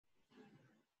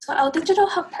So our Digital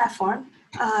Hub platform,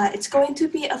 it's going to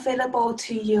be available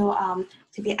to you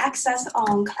to be accessed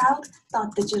on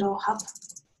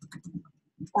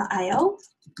cloud.digitalhub.io.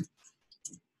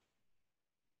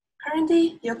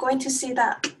 Currently, you're going to see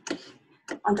that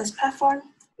on this platform,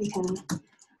 you can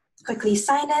quickly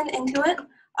sign into it.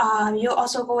 You're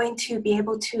also going to be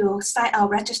able to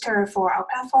register for our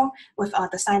platform with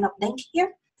the sign up link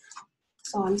here.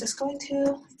 So I'm just going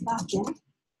to log in.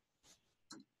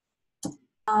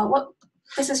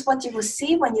 This is what you will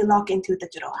see when you log into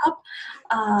Digital Hub.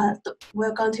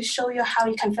 We're going to show you how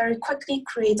you can very quickly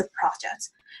create a project.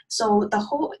 So the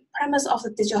whole premise of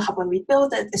the Digital Hub when we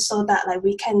build it is so that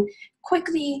we can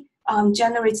quickly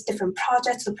generate different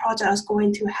projects. The project is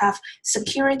going to have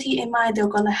security in mind. They're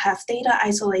going to have data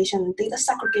isolation, data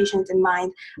segregation in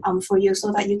mind for you so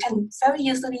that you can very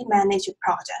easily manage your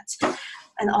projects.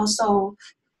 And also,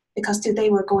 because today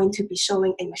we're going to be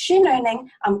showing a machine learning,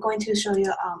 I'm going to show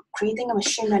you creating a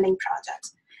machine learning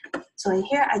project. So in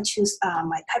here, I choose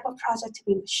my type of project to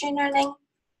be machine learning.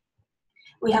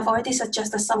 We have already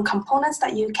suggested some components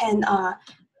that you can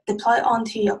deploy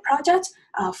onto your project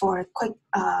for quick,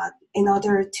 in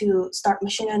order to start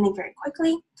machine learning very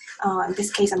quickly. In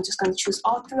this case, I'm just going to choose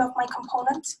all three of my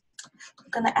components. I'm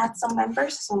going to add some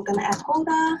members. So I'm going to add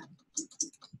Hoda.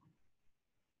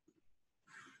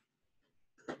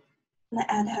 I'm going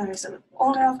to add her as the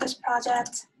owner of this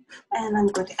project, and I'm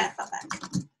going to add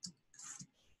Babak.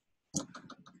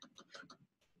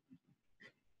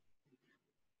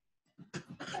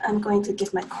 I'm going to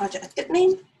give my project a good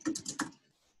name.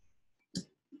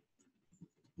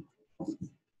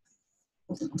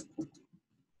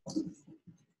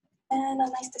 And a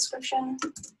nice description.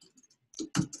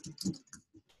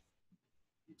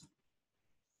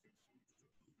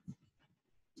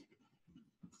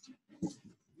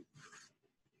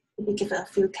 Maybe give it a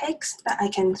few tags that I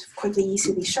can quickly,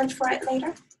 easily search for it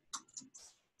later.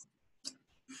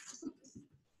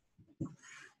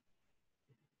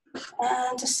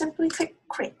 And just simply click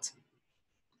create.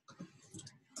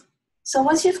 So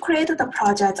once you've created the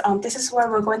project, this is where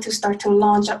we're going to start to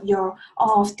launch up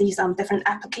all of these different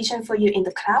applications for you in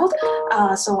the cloud.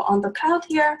 So on the cloud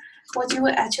here, what you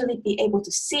will actually be able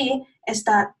to see is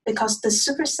that because the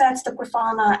supersets, the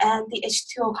Grafana, and the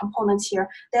H2O components here,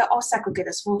 they're all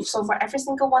segregated. So for every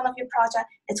single one of your project,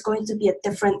 it's going to be a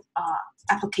different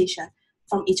application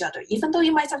from each other. Even though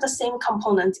you might have the same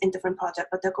components in different projects,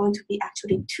 but they're going to be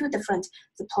actually two different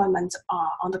deployments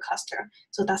on the cluster.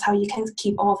 So that's how you can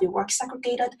keep all of your work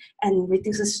segregated and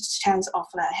reduces the chance of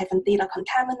having data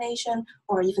contamination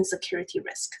or even security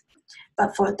risk.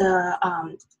 But for the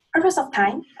purpose of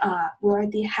time, we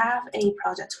already have a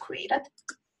project created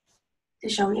to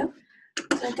show you.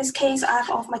 So in this case, I have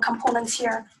all of my components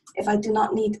here. If I do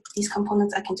not need these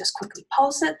components, I can just quickly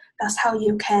pause it. That's how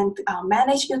you can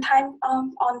manage your time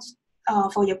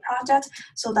for your project.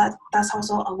 So that's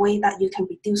also a way that you can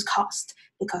reduce cost.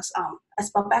 Because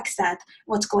as Babak said,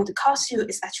 what's going to cost you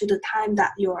is actually the time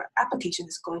that your application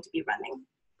is going to be running.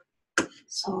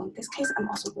 So in this case, I'm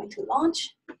also going to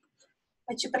launch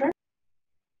my Jupyter.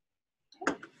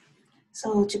 Okay.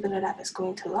 So Jupyter Lab is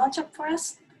going to launch up for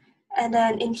us. And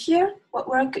then in here, what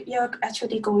you're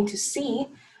actually going to see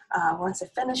once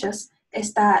it finishes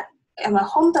is that in my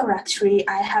home directory,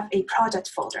 I have a project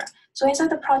folder. So inside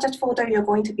the project folder, you're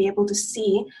going to be able to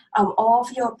see all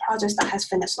of your projects that has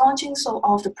finished launching, so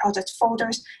all of the project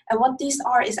folders. And what these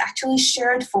are is actually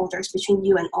shared folders between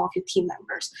you and all of your team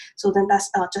members. So then that's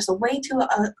just a way to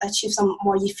achieve some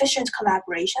more efficient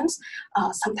collaborations.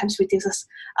 Sometimes reduces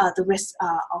the risk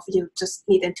of you just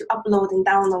needing to upload and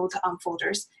download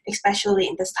folders, especially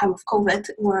in this time of COVID,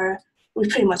 where we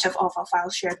pretty much have all of our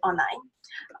files shared online.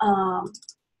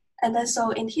 And then so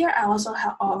in here, I also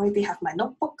already have my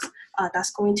notebook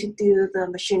that's going to do the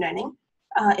machine learning.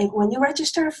 When you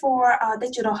register for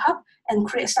Digital Hub and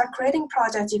start creating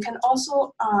projects, you can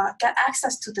also get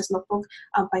access to this notebook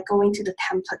by going to the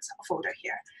templates folder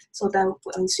here. So then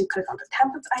once you click on the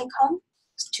templates icon,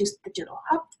 choose Digital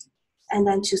Hub, and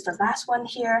then choose the last one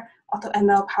here,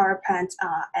 AutoML Power Plant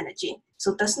Energy.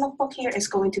 So this notebook here is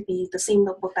going to be the same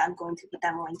notebook that I'm going to be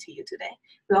demoing to you today.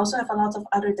 We also have a lot of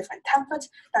other different templates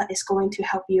that is going to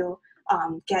help you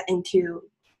get into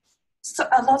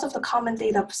a lot of the common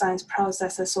data science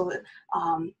processes. So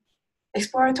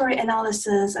exploratory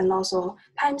analysis and also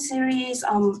time series,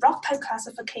 rock type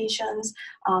classifications,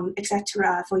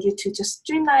 etc. for you to just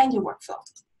streamline your workflow.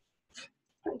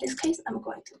 In this case, I'm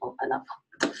going to open up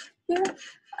here.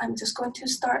 I'm just going to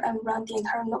start and run the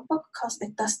entire notebook because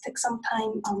it does take some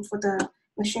time for the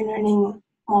machine learning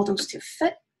models to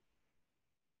fit.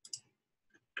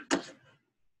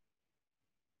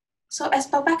 So as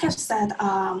Babak has said,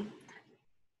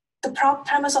 the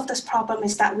premise of this problem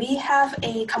is that we have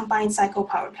a combined cycle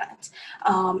power plant.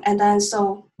 And then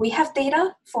so we have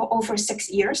data for over 6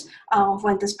 years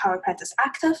when this power plant is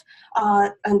active.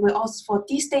 And we also, for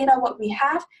these data, what we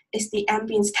have is the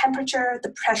ambient temperature,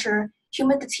 the pressure,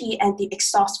 humidity, and the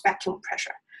exhaust vacuum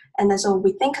pressure. And then so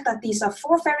we think that these are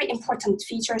 4 very important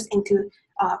features into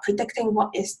predicting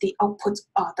what is the output,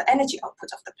 the energy output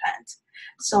of the plant.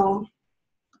 So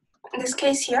in this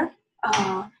case here,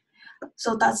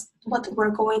 so that's what we're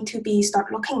going to be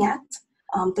start looking at.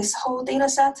 This whole data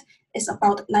set is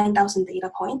about 9,000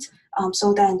 data points.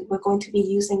 So then we're going to be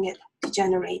using it to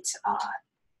generate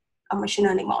a machine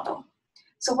learning model.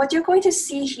 So what you're going to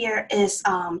see here is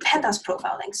pandas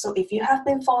profiling. So if you have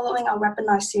been following our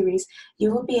webinar series,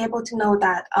 you will be able to know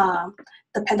that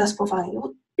the pandas profiling, you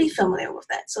will be familiar with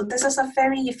that. So this is a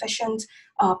very efficient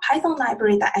Python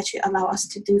library that actually allow us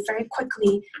to do very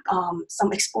quickly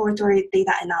some exploratory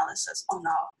data analysis on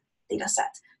our data set.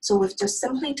 So with just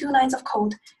simply 2 lines of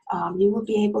code, you will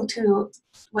be able to,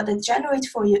 what it generates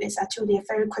for you is actually a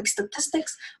very quick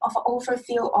statistics of an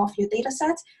overview of your data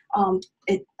set.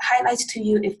 It highlights to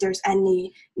you if there's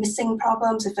any missing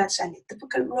problems, if there's any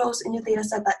duplicate rows in your data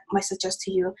set that might suggest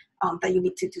to you that you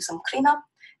need to do some cleanup.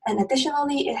 And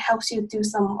additionally, it helps you do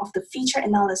some of the feature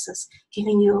analysis,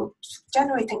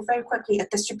 generating very quickly a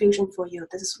distribution for you.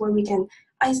 This is where we can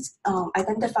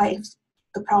identify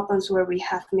the problems where we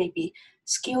have maybe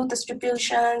skew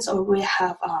distributions or we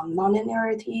have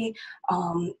nonlinearity,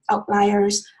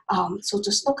 outliers. So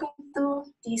just looking through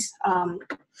these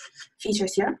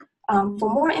features here. For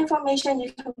more information,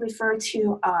 you can refer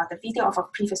to the video of a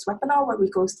previous webinar where we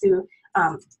go through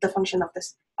the function of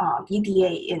this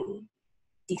EDA in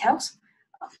details.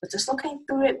 But just looking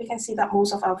through it, we can see that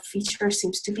most of our features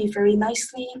seems to be very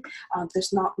nicely.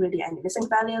 There's not really any missing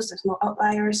values, there's no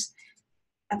outliers,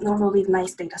 abnormally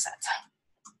nice data sets.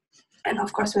 And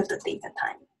of course, we have the date and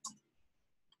time.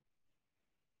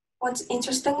 What's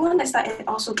interesting one is that it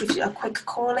also gives you a quick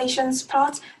correlations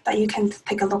plot that you can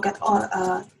take a look at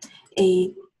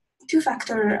a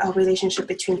 2-factor relationship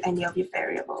between any of your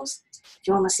variables. If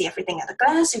you want to see everything at a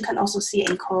glance, you can also see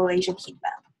a correlation heat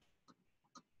map.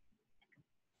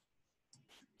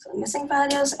 So missing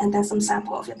values and then some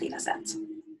sample of your data sets.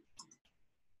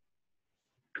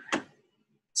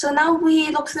 So now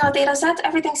we look through our data set,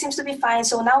 everything seems to be fine.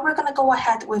 So now we're gonna go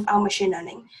ahead with our machine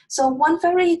learning. So one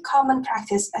very common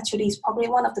practice, actually is probably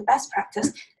one of the best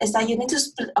practice, is that you need to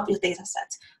split up your data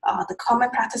set. The common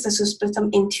practice is to split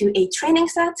them into a training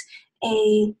set,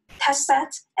 a test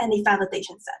set, and a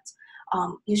validation set.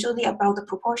 Usually about the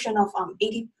proportion of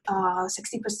 60%,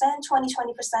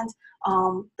 20%.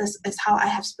 This is how I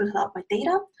have split up my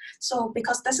data. So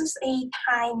because this is a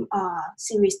time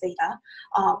series data,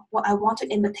 what I want to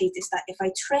imitate is that if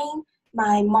I train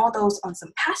my models on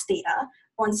some past data,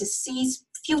 once it sees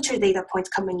future data points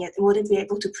coming in, would it be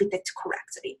able to predict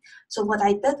correctly? So what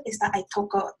I did is that I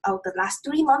took out the last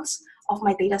 3 months of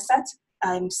my data set.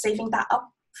 I'm saving that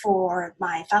up for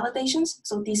my validations.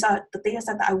 So these are the data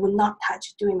set that I will not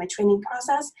touch during my training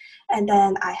process. And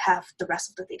then I have the rest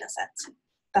of the data sets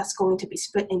that's going to be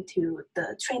split into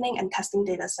the training and testing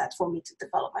data set for me to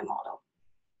develop my model.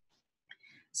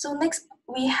 So next,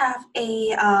 we have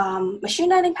a machine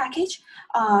learning package.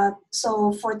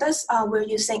 So for this, we're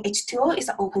using H2O. It's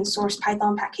an open source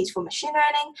Python package for machine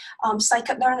learning.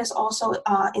 Scikit-learn is also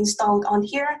installed on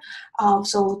here.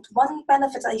 So one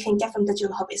benefit that you can get from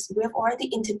DigitalHub is we have already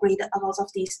integrated a lot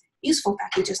of these useful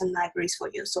packages and libraries for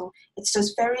you. So it's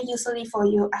just very easily for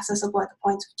you accessible at the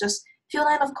point of just few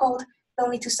lines of code. No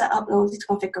need to set up, no need to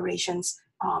configurations,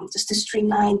 just to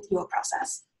streamline your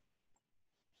process.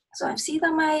 So I see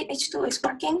that my H2 is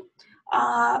working.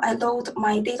 I load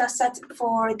my data set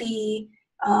for the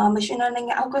machine learning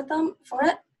algorithm for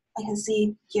it. I can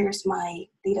see here's my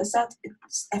data set.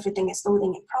 Everything is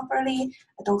loading it properly.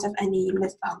 I don't have any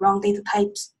wrong data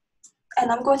types.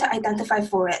 And I'm going to identify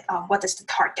for it what is the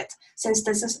target. Since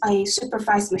this is a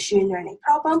supervised machine learning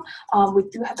problem, we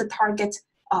do have the target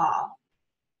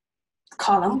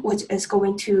column, which is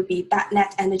going to be that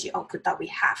net energy output that we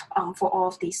have for all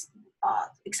of these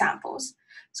examples.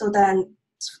 So then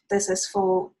this is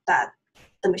for that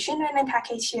the machine learning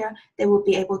package here, they will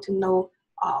be able to know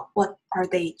what are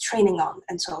they training on,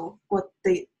 and so what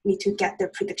they need to get their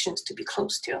predictions to be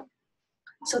close to.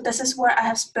 So this is where I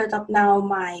have split up now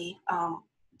my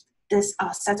this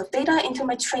set of data into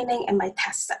my training and my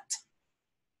test set.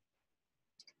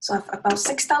 So I have about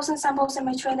 6,000 samples in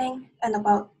my training and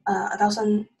about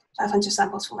 1,500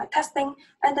 samples for my testing,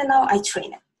 and then now I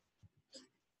train it.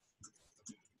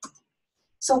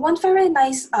 So one very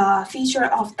nice feature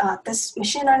of this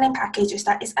machine learning package is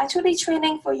that it's actually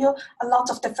training for you a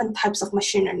lot of different types of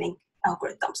machine learning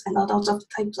algorithms and a lot of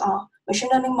types of machine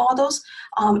learning models.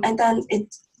 And then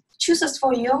it chooses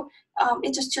for you,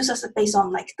 it just chooses it based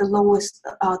on like the lowest,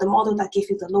 the model that gives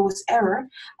you the lowest error.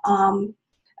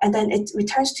 And then it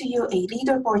returns to you a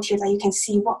leaderboard here that you can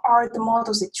see what are the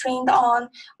models it trained on,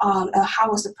 how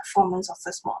was the performance of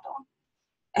this model.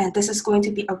 And this is going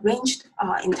to be arranged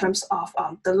in terms of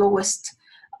the lowest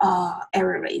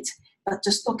error rate. But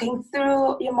just looking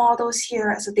through your models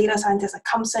here as a data scientist that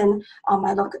comes in,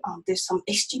 I look, there's some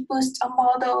XGBoost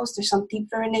models, there's some deep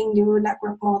learning neural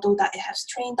network model that it has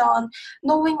trained on.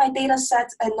 Knowing my data set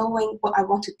and knowing what I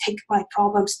want to take my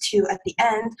problems to at the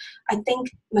end, I think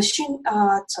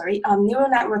neural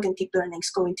network and deep learning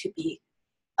is going to be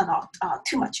a lot,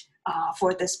 too much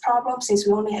for this problem, since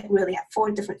we only really have 4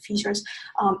 different features.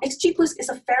 XGBoost is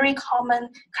a very common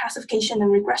classification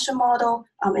and regression model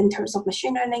in terms of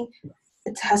machine learning.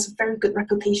 It has very good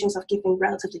reputations of giving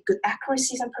relatively good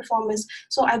accuracies and performance.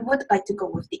 So I would like to go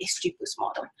with the XGBoost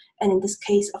model. And in this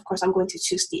case, of course, I'm going to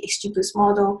choose the XGBoost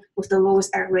model with the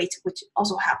lowest error rate, which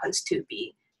also happens to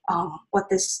be what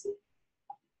this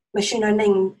machine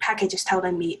learning package is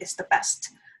telling me is the best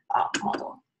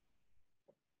model.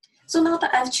 So now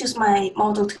that I've chosen my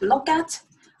model to look at,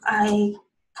 I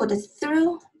put it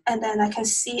through, and then I can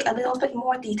see a little bit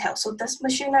more detail. So this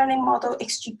machine learning model,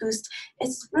 XGBoost,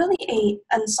 is really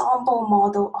an ensemble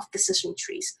model of decision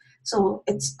trees. So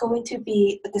it's going to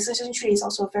be, a decision tree is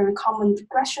also a very common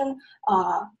regression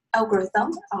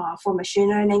algorithm for machine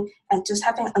learning, and just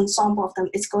having an ensemble of them,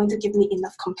 it's going to give me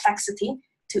enough complexity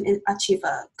to achieve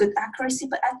a good accuracy,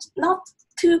 but not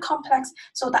too complex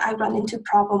so that I run into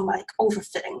problem like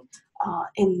overfitting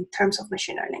in terms of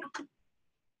machine learning.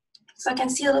 So I can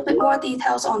see a little bit more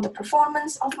details on the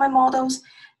performance of my models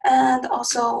and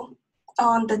also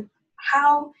on the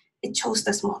how it chose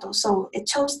this model. So it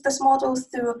chose this model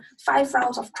through 5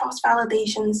 rounds of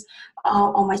cross-validations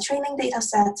on my training data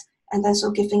set, and then so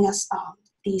giving us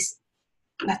these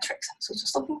metrics. So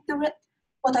just looking through it,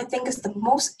 what I think is the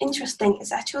most interesting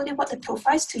is actually what it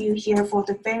provides to you here for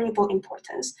the variable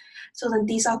importance. So then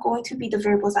these are going to be the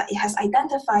variables that it has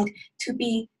identified to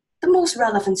be the most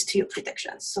relevant to your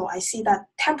predictions. So I see that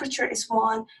temperature is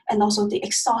 1, and also the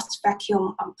exhaust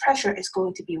vacuum pressure is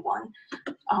going to be 1.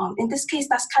 In this case,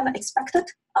 that's kind of expected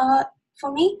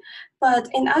for me. But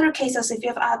in other cases, if you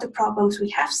have other problems we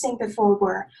have seen before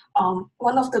where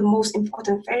one of the most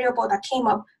important variable that came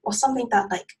up was something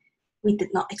that like we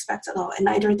did not expect at all, and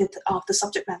neither did the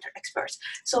subject matter experts.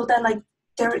 So then like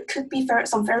there could be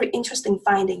some very interesting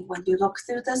finding when you look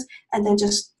through this and then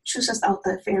just chooses out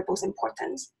the variable's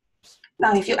importance.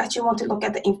 Now, if you actually want to look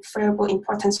at the variable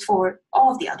importance for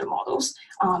all of the other models,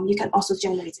 you can also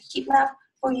generate a heat map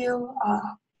for you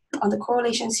on the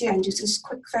correlations here, and just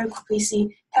very quickly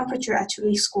see temperature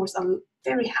actually scores a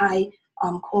very high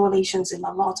correlations in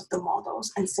a lot of the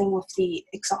models, and same with the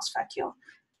exhaust vacuum.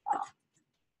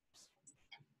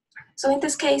 So in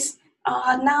this case,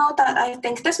 now that I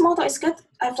think this model is good,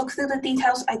 I've looked through the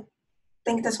details, I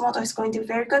think this model is going to be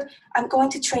very good, I'm going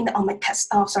to train it on my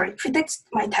predict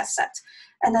my test set.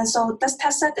 And then so this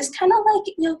test set is kind of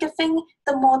like you're giving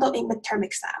the model a midterm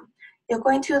exam. You're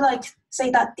going to like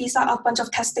say that these are a bunch of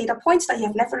test data points that you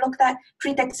have never looked at,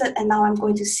 predict it, and now I'm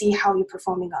going to see how you're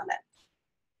performing on it.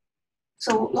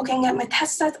 So looking at my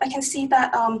test set, I can see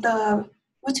that the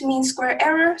root mean square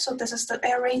error, so this is the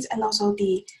error rate, and also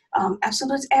the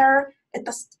absolute error, it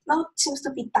does not seems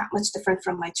to be that much different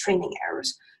from my training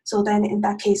errors. So then in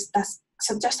that case, that's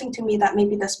suggesting to me that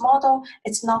maybe this model,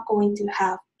 it's not going to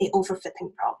have a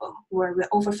overfitting problem, where we're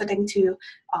overfitting to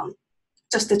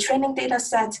just the training data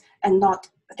set and not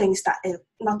things that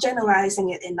not generalizing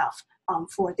it enough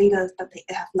for data that they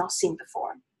have not seen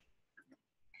before.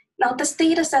 Now, this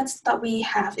data sets that we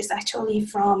have is actually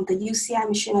from the UCI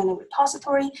Machine Learning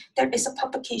Repository. There is a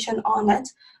publication on it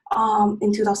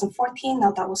in 2014.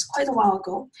 Now, that was quite a while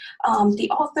ago. The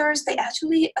authors, they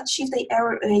actually achieved the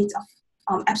error rate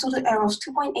of absolute error of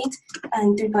 2.8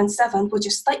 and 3.7, which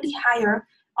is slightly higher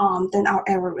than our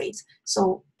error rate.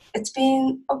 So it's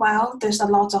been a while. There's a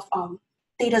lot of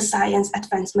data science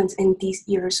advancements in these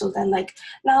years. So then like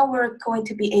now we're going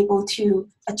to be able to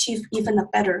achieve even a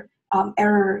better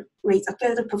error rate, a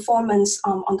better performance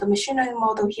on the machine learning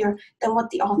model here than what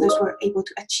the authors were able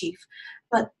to achieve.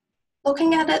 But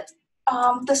looking at it,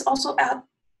 this also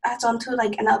adds on to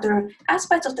like another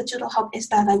aspect of the Digital Hub is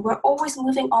that like we're always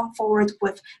moving on forward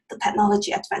with the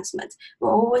technology advancement.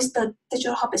 The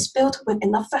Digital Hub is built with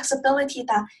enough flexibility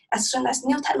that as soon as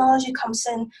new technology comes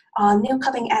in, new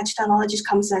cutting edge technologies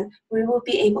comes in, we will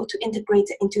be able to integrate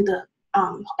it into the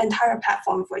entire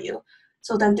platform for you.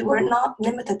 So then we're not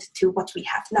limited to what we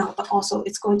have now, but also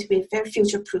it's going to be a very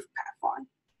future-proof platform.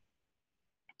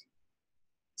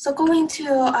 So going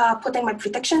to putting my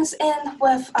predictions in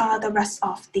with the rest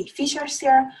of the features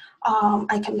here.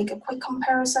 I can make a quick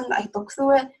comparison. I look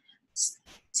through it.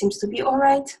 Seems to be all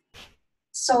right.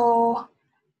 So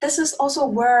this is also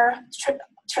where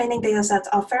training data sets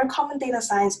are very common data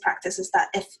science practices that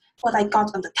if what I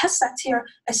got on the test set here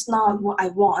is not what I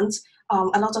want,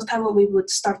 a lot of time what we would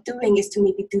start doing is to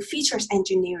maybe do features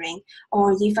engineering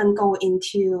or even go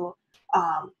into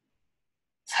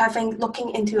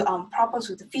looking into problems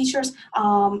with the features,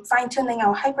 fine-tuning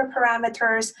our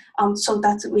hyperparameters so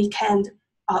that we can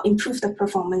improve the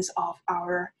performance of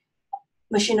our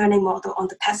machine learning model on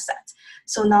the test set.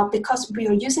 So now because we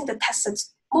are using the test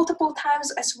sets multiple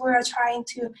times as we're trying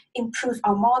to improve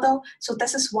our model, so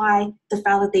this is why the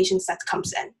validation set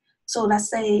comes in. So let's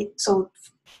say, so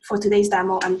for today's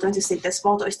demo, I'm going to say this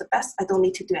model is the best. I don't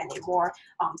need to do any more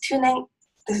tuning.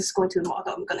 This is going to be the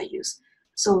model I'm going to use.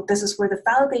 So this is where the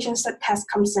validation set test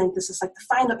comes in. This is like the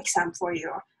final exam for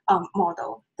your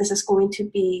model. This is going to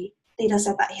be data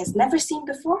set that it has never seen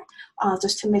before,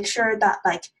 just to make sure that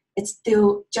like it's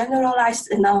still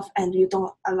generalized enough and you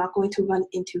are not going to run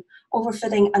into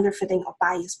overfitting, underfitting, or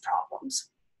bias problems.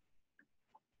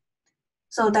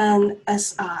 So then,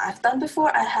 as I've done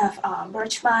before, I have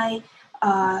merged my,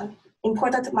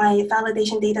 imported my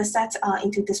validation data set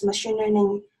into this machine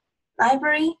learning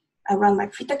library. I run my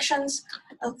predictions.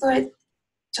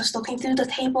 Just looking through the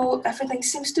table, everything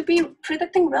seems to be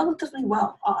predicting relatively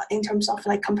well in terms of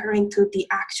like comparing to the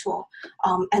actual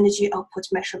energy output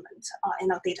measurement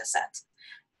in our data set.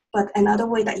 But another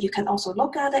way that you can also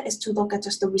look at it is to look at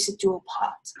just the residual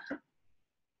part.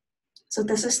 So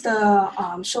this is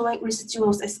the showing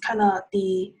residuals is kind of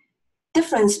the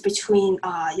difference between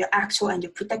your actual and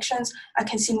your predictions. I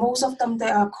can see most of them, they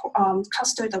are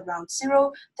clustered around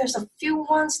 0. There's a few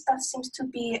ones that seems to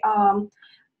be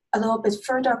a little bit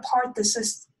further apart. This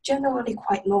is generally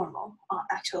quite normal,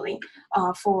 actually,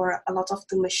 for a lot of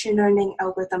the machine learning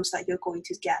algorithms that you're going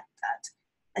to get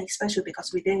that, especially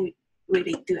because we didn't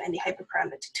really do any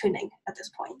hyperparameter tuning at this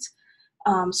point.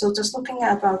 So just looking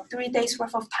at about 3 days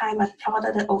worth of time, I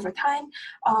plotted it over time.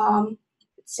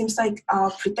 It seems like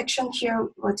our prediction here,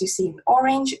 what you see in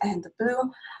orange and the blue,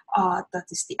 that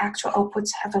is the actual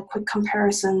outputs. Have a quick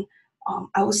comparison.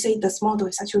 I would say this model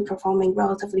is actually performing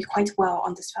relatively quite well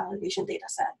on this validation data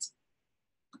set.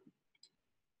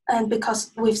 And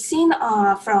because we've seen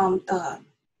from the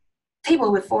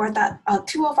table before that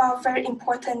 2 of our very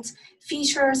important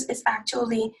features is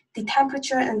actually the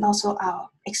temperature and also our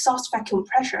exhaust vacuum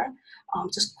pressure.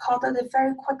 Just plotted it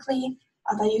very quickly.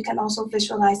 That you can also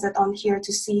visualize it on here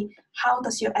to see how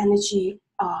does your energy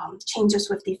changes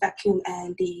with the vacuum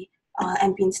and the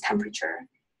ambient temperature.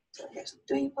 So here's a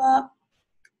 3 plot.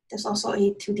 There's also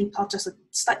a 2D plot, just a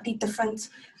slightly different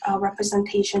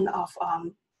representation of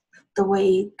the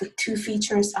way the 2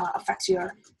 features affect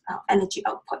your energy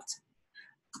output.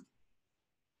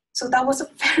 So that was a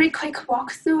very quick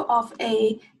walkthrough of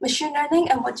a machine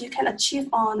learning and what you can achieve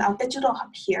on our Digital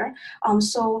Hub here.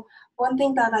 So one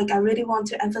thing that I really want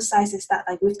to emphasize is that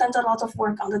we've done a lot of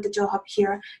work on the Digital Hub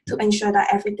here to ensure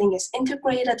that everything is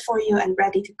integrated for you and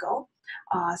ready to go,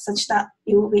 such that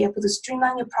you will be able to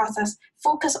streamline your process,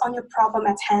 focus on your problem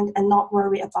at hand, and not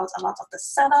worry about a lot of the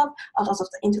setup, a lot of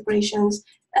the integrations,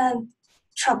 and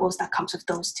troubles that comes with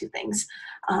those 2 things.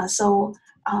 So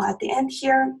at the end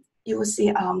here, you will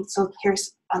see, so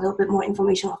here's a little bit more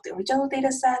information of the original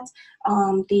data set,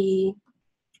 the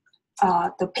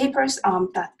papers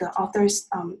that the authors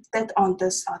did on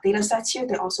this data sets here.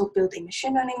 They also built a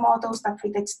machine learning models that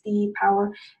predicts the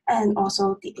power, and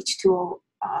also the H2O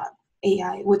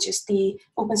AI, which is the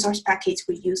open source package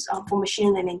we use for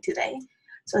machine learning today.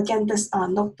 So again, this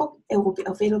notebook, it will be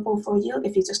available for you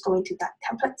if you just go into that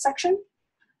template section.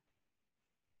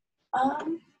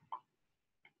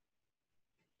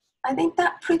 I think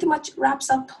that pretty much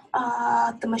wraps up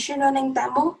the machine learning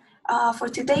demo for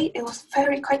today. It was a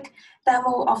very quick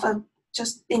demo of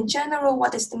just in general,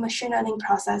 what is the machine learning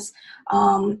process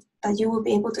that you will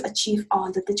be able to achieve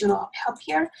on the Digital Hub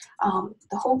here.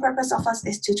 The whole purpose of us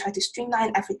is to try to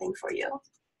streamline everything for you.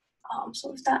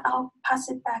 So with that, I'll pass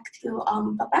it back to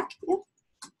Babak. Yeah.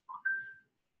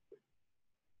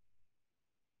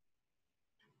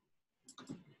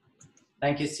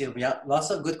 Thank you, Sylvia.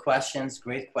 Lots of good questions,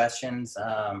 great questions.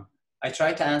 I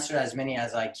try to answer as many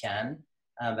as I can,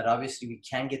 but obviously we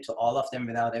can't get to all of them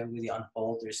without everybody on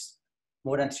hold. There's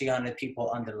more than 300 people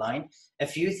on the line. A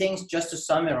few things just to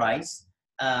summarize.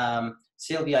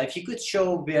 Sylvia, if you could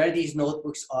show where these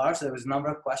notebooks are. So there was a number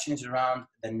of questions around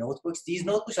the notebooks. These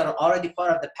notebooks are already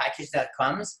part of the package that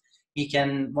comes. You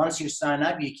can, once you sign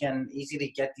up, you can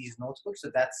easily get these notebooks.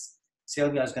 So that's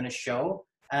Sylvia is going to show.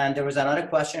 And there was another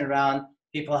question around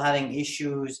people having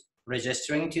issues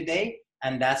registering today.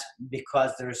 And that's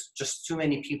because there's just too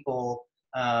many people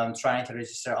trying to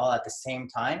register all at the same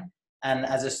time. And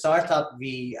as a startup,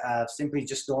 we simply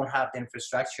just don't have the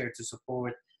infrastructure to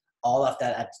support all of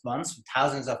that at once.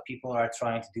 Thousands of people are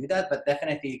trying to do that, but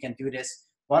definitely you can do this.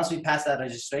 Once we pass that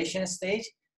registration stage,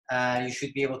 you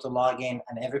should be able to log in,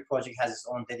 and every project has its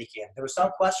own dedicated. There were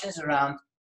some questions around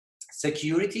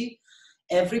security.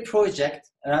 Every project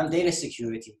around data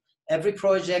security, every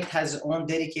project has its own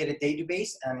dedicated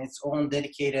database and its own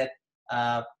dedicated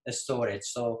storage.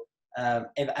 So, and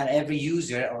every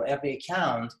user or every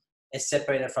account is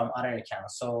separated from other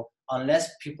accounts. So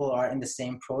unless people are in the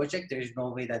same project, there is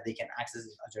no way that they can access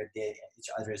each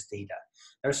other's data.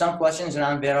 There are some questions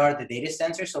around where are the data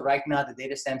centers. So right now the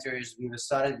data centers, we've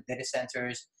started data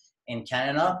centers in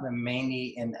Canada,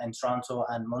 mainly in Toronto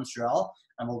and Montreal,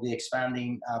 and we'll be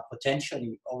expanding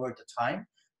potentially over the time.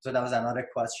 So that was another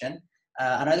question.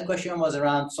 Another question was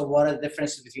around, so what are the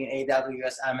differences between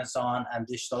AWS, Amazon, and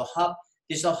Digital Hub?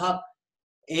 Digital Hub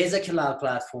is a cloud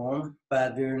platform,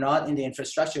 but we're not in the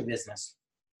infrastructure business,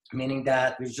 meaning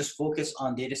that we just focus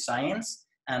on data science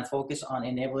and focus on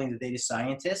enabling the data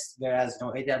scientists, whereas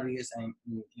AWS and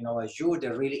Azure,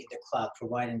 they're really in the cloud,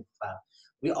 providing the cloud.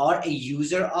 We are a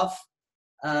user of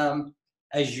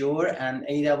Azure and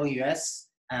AWS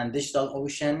and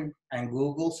DigitalOcean and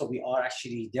Google, so we are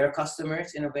actually their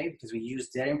customers in a way because we use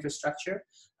their infrastructure.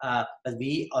 But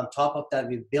we, on top of that,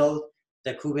 we build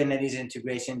the Kubernetes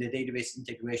integration, the database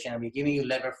integration, and we're giving you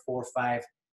level 4 or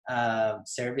 5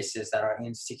 services that are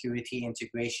in security,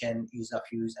 integration, ease of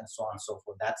use, and so on and so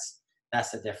forth. That's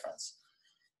the difference.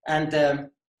 And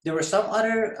there were some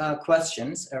other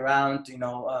questions around,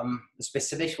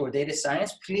 specifics for data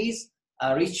science. Please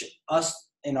reach us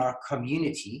in our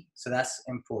community. So that's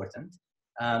important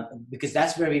because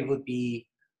that's where we would be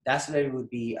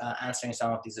answering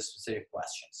some of these specific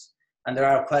questions. And there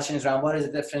are questions around what is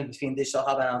the difference between Digital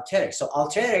Hub and Alteryx. So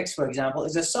Alteryx, for example,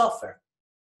 is a software.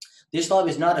 Digital Hub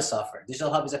is not a software.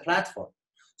 Digital Hub is a platform.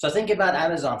 So think about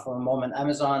Amazon for a moment.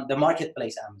 Amazon, the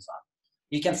marketplace Amazon.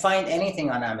 You can find anything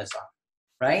on Amazon,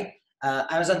 right?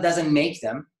 Amazon doesn't make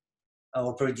them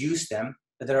or produce them,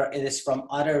 but it is from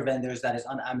other vendors that is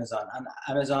on Amazon. And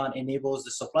Amazon enables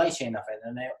the supply chain of it,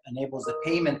 and it enables the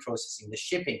payment processing, the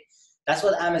shipping. That's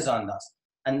what Amazon does.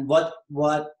 And what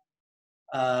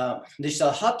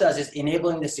Digital Hub does is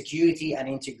enabling the security and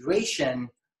integration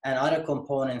and other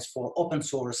components for open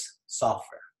source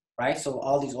software, right? So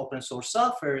all these open source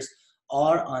softwares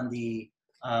are can be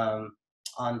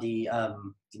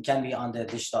on the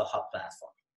Digital Hub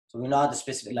platform. So we're not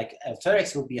specific, like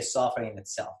Alteryx will be a software in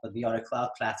itself, but we are a cloud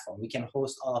platform. We can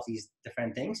host all of these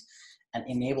different things and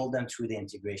enable them through the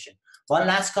integration. One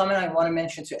last comment I want to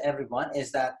mention to everyone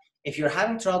is that if you're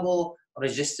having trouble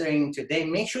registering today,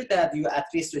 make sure that you at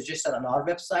least register on our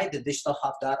website, the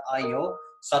digitalhub.io,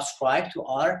 subscribe to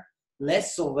our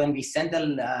list. So when we send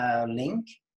the link,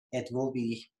 it will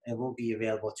be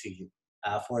available to you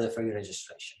for the free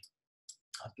registration.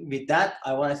 With that,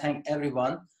 I want to thank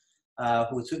everyone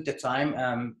who took the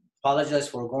time. Apologize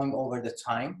for going over the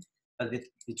time, but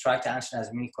we try to answer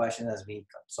as many questions as we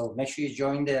can. So make sure you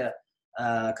join the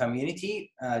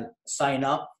community, sign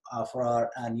up for our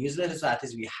newsletter so at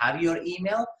least we have your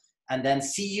email, and then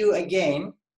see you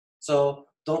again. So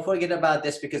don't forget about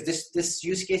this because this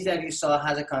use case that you saw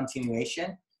has a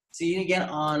continuation. See you again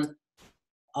on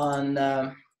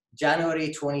January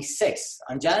 26th.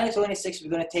 On January 26th,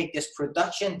 we're going to take this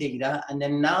production data and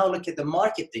then now look at the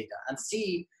market data and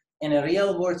see in a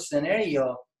real world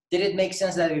scenario, did it make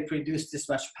sense that we produce this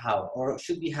much power, or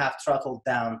should we have throttled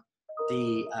down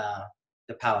the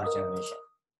power generation?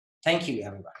 Thank you,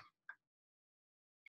 everybody.